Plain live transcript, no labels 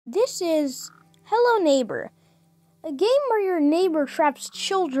This is Hello Neighbor, a game where your neighbor traps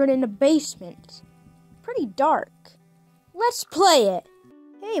children in a basement. Pretty dark. Let's play it!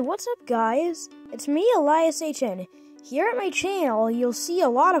 Hey, what's up guys? It's me, Elias HN. Here at my channel, you'll see a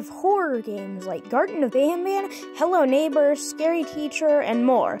lot of horror games like Garten of Banban, Hello Neighbor, Scary Teacher, and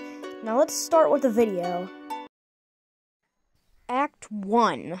more. Now let's start with the video. Act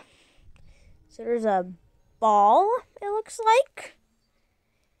 1. So there's a ball, it looks like.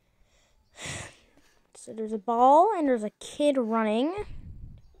 So there's a ball and there's a kid running.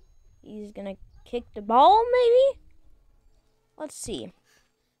 He's gonna kick the ball, maybe? Let's see.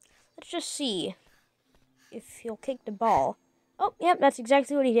 Let's just see if he'll kick the ball. Oh, yep, that's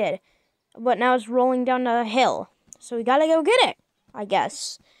exactly what he did. But now it's rolling down the hill. So we gotta go get it, I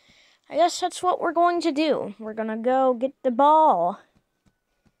guess. I guess that's what we're going to do. We're gonna go get the ball.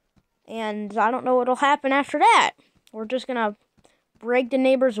 And I don't know what'll happen after that. We're just gonna break the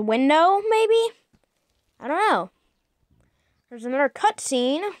neighbor's window, maybe? I don't know. There's another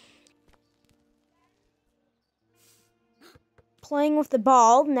cutscene. Playing with the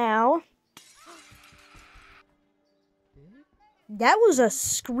ball now. That was a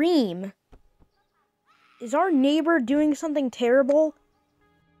scream. Is our neighbor doing something terrible?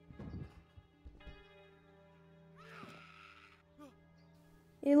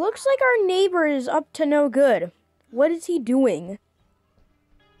 It looks like our neighbor is up to no good. What is he doing?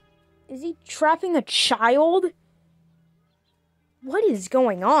 Is he trapping a child? What is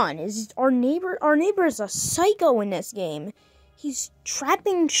going on? Is our neighbor is a psycho in this game. He's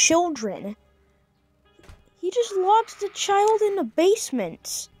trapping children. He just locked the child in the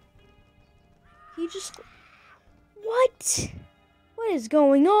basement. What? What is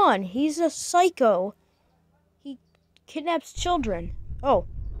going on? He's a psycho. He kidnaps children. Oh,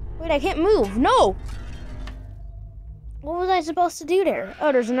 wait, I can't move. No! What was I supposed to do there?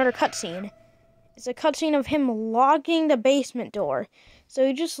 Oh, there's another cutscene. It's a cutscene of him locking the basement door. So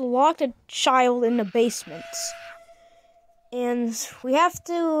he just locked a child in the basement. And we have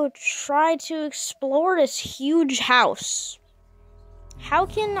to try to explore this huge house. How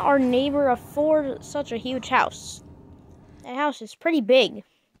can our neighbor afford such a huge house? That house is pretty big.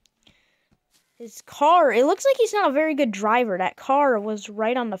 His car, it looks like he's not a very good driver. That car was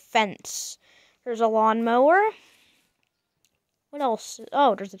right on the fence. There's a lawnmower. What else?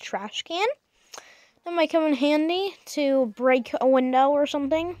 Oh, there's a trash can. That might come in handy to break a window or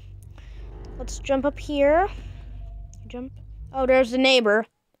something. Let's jump up here. Jump. Oh, there's the neighbor.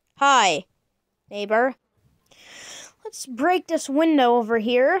 Hi, neighbor. Let's break this window over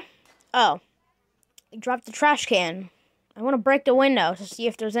here. Oh, I dropped the trash can. I want to break the window to see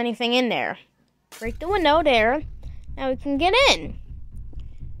if there's anything in there. Break the window there. Now we can get in.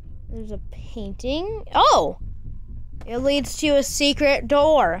 There's a painting. Oh! It leads to a secret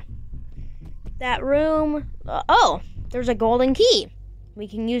door. That room... oh! There's a golden key. We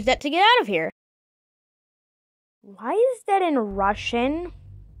can use that to get out of here. Why is that in Russian?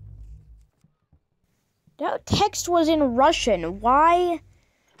 That text was in Russian. Why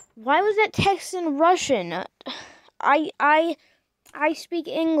was that text in Russian? I speak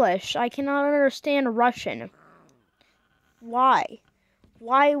English. I cannot understand Russian. Why?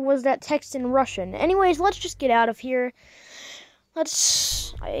 Why was that text in Russian? Anyways, let's just get out of here.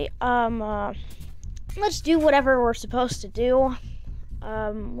 Let's do whatever we're supposed to do.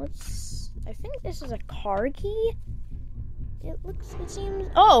 I think this is a car key. It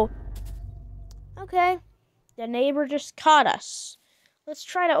seems, oh! Okay. The neighbor just caught us. Let's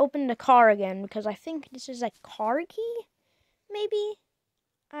try to open the car again, because I think this is a car key? Maybe?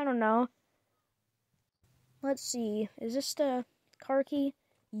 I don't know. Let's see. Is this the car key?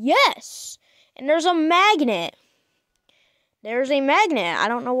 Yes! And there's a magnet. There's a magnet. I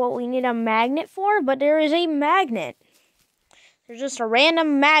don't know what we need a magnet for, but there is a magnet. There's just a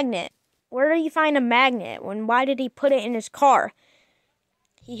random magnet. Where did he find a magnet? Why did he put it in his car?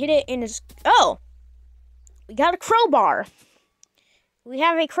 He hid it in his... oh! We got a crowbar. We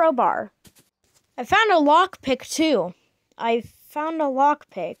have a crowbar. I found a lockpick too. I found a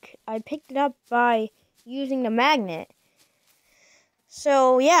lockpick. I picked it up by using the magnet.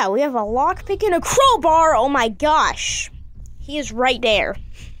 So, yeah, we have a lockpick and a crowbar. Oh my gosh. He is right there.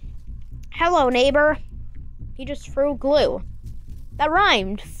 Hello, neighbor. He just threw glue. That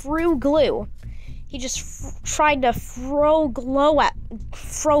rhymed. Threw glue. He just tried to throw glue at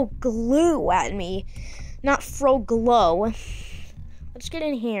me. Not throw glow. Let's get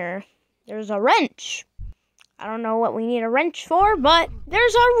in here. There's a wrench. I don't know what we need a wrench for, but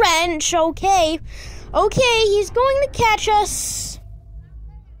there's a wrench. Okay. Okay, he's going to catch us.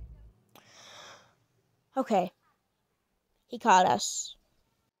 Okay. He caught us.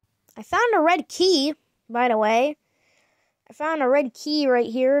 I found a red key, by the way. I found a red key right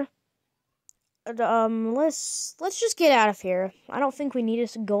here. Let's just get out of here. I don't think we need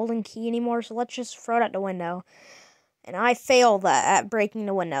this golden key anymore, so let's just throw it out the window. And I failed at breaking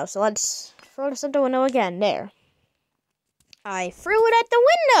the window, so let's throw this out the window again. There. I threw it at the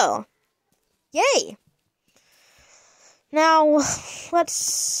window. Yay. Now,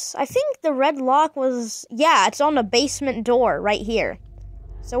 I think the red lock was, yeah, it's on the basement door right here.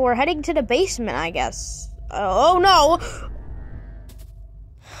 So we're heading to the basement, I guess. Oh no!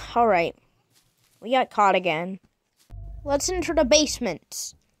 Alright. We got caught again. Let's enter the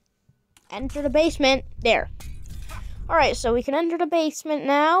basement. Enter the basement. There. Alright, so we can enter the basement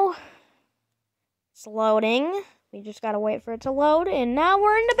now. It's loading. We just gotta wait for it to load. And now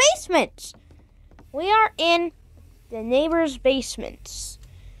we're in the basement. We are in the neighbor's basement.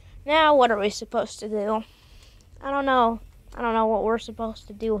 Now, what are we supposed to do? I don't know. I don't know what we're supposed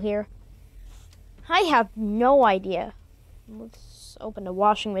to do here. I have no idea. Let's open the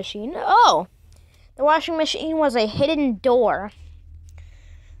washing machine. Oh! The washing machine was a hidden door.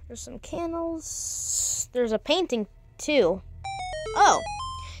 There's some candles. There's a painting, too. Oh.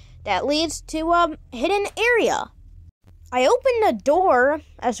 That leads to a hidden area. I opened the door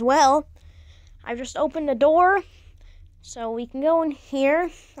as well. I just opened the door so we can go in here.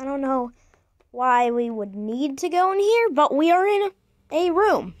 I don't know why we would need to go in here, but we are in a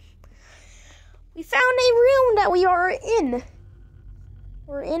room. We found a room that we are in.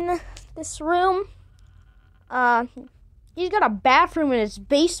 We're in this room. He's got a bathroom in his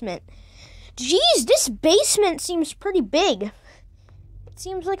basement. Jeez, this basement seems pretty big. It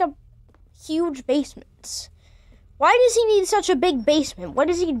seems like a huge basement. Why does he need such a big basement? What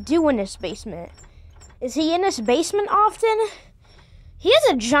does he do in this basement? Is he in this basement often? He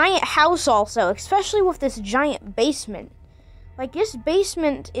has a giant house also, especially with this giant basement. Like, this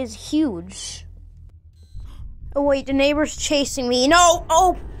basement is huge. Oh, wait, the neighbor's chasing me. No!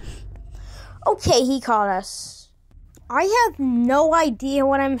 Oh! Okay, he caught us. I have no idea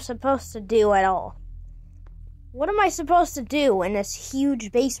what I'm supposed to do at all. What am I supposed to do in this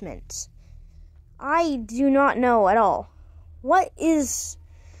huge basement? I do not know at all. Why is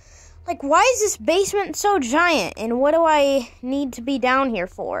this basement so giant? And what do I need to be down here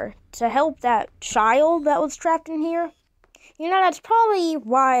for? To help that child that was trapped in here? You know, that's probably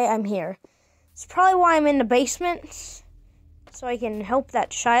why I'm here. It's probably why I'm in the basement. So I can help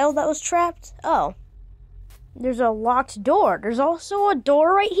that child that was trapped. Oh. There's a locked door. There's also a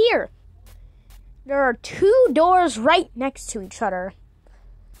door right here. There are two doors right next to each other.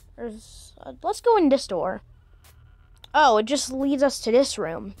 Let's go in this door. Oh, it just leads us to this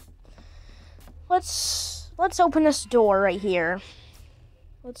room. Let's open this door right here.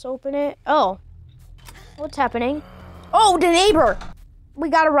 Let's open it. Oh. What's happening? Oh, the neighbor! We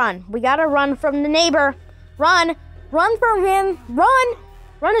gotta run. We gotta run from the neighbor. Run! Run from him! Run!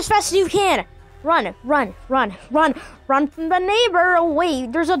 Run as fast as you can! Run, run, run, run, run from the neighbor! Oh,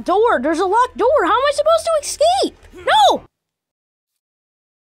 wait, there's a door! There's a locked door! How am I supposed to escape? No!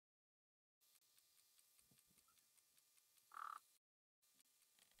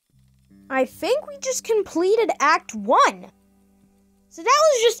 I think we just completed Act 1. So that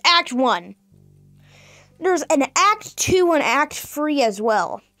was just Act 1. There's an Act 2 and Act 3 as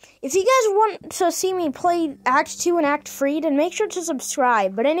well. If you guys want to see me play Act 2 and Act 3, then make sure to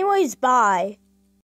subscribe. But anyways, bye.